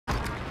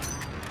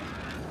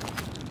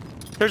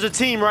There's a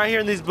team right here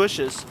in these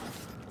bushes.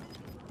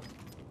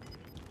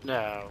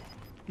 No.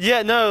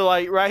 Yeah, no,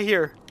 like right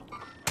here.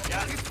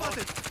 Yeah, he's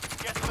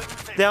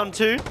spotted. Down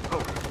 2.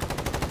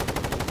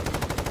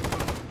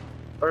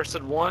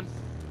 Bursted 1.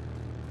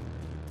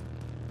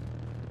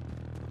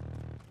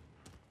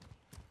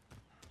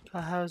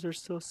 God, how is there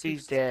still 6?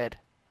 He's dead.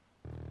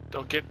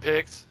 Don't get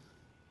picked.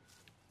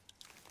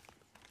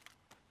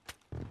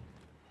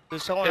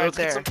 There's someone Hey, right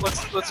there.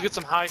 let's get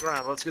some high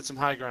ground. Let's get some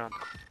high ground.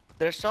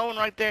 There's someone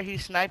right there.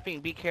 He's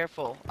sniping. Be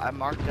careful. I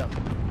marked him.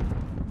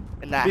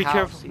 In that Be house.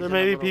 careful. He's There in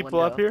may the be little people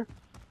up window. here.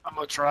 I'm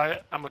gonna try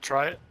it. I'm gonna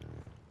try it.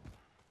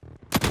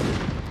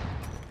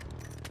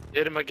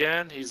 Hit him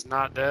again. He's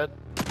not dead.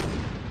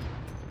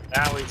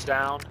 Now he's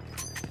down.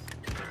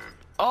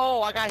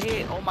 Oh, I got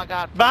hit. Oh my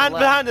god. From Behind the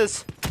left.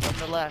 us. From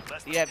the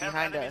left. Yeah,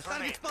 behind us.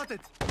 Target spotted.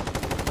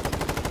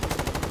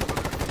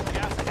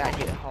 I got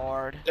hit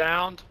hard.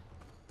 Downed.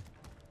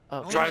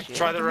 Oh, Try shit.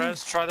 the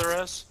res. Try the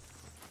res.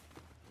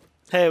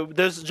 Hey,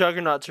 those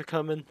juggernauts are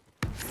coming.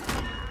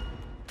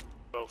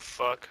 Oh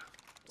fuck.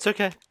 It's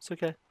okay. It's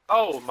okay.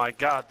 Oh my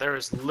god. There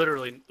is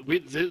literally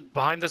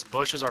behind this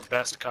bush is our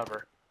best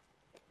cover.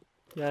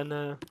 Yeah, I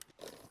know.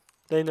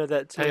 They know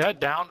that too. Hey, I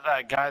downed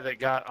that guy that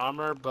got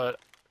armor, but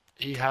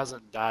he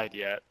hasn't died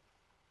yet.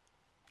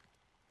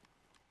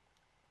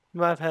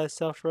 Might have had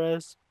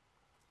self-res.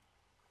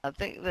 I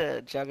think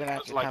the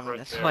juggernauts It's are like coming right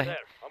this there. way. There,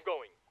 I'm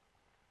going.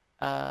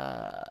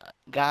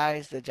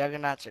 Guys, the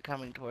juggernauts are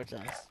coming towards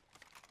us.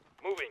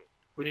 Moving.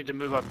 We need to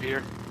move up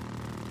here.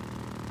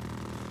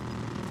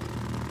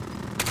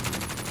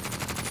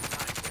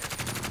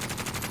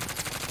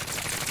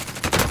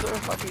 Where the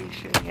fuck are you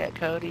shooting at,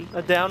 Cody?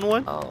 A down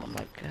one? Oh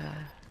my god.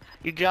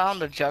 You down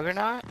the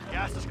juggernaut?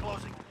 Gas is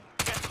closing.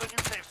 Get to the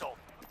new safe zone.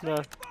 No.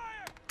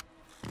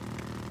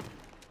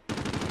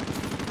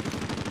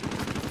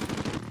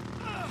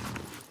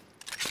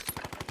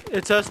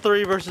 It's us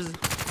 3 versus.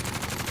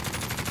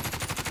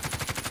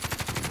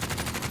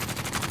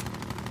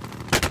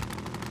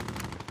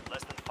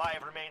 Less than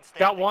 5 remain standing.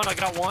 Got one. I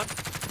got one.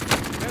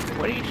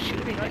 What are you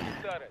shooting at?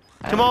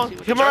 I Come don't on, see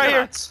what come you're- on right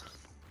here. Juggernauts.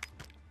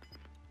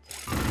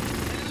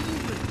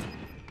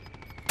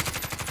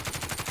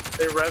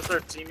 They res their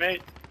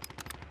teammate.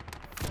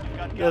 You've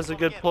got That gas was a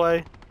good moving in.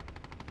 play.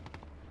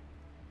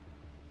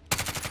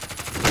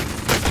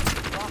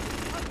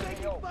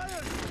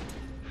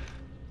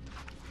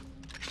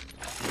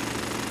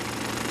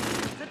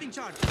 Setting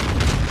charge.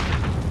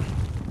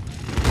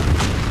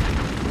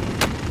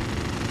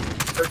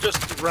 They're just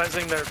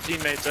resing their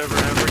teammates over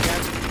and over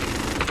again.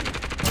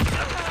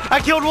 I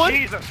killed one.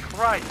 Jesus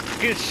Christ.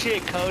 Good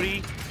shit,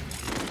 Cody.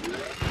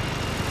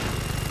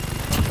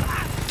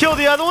 Kill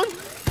the other one.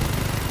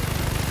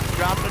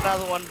 Dropped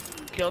another one.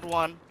 Killed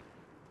one.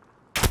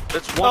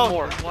 It's one Oh.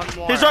 more. One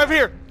more. He's right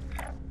here.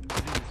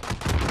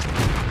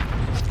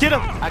 Get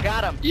him. I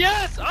got him.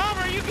 Yes,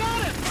 Amar, you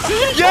got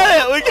it. Get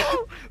it. We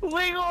got.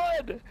 We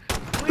won.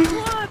 We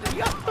won.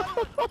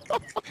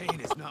 Pain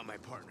is not my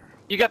partner.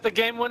 You got the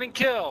game-winning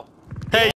kill.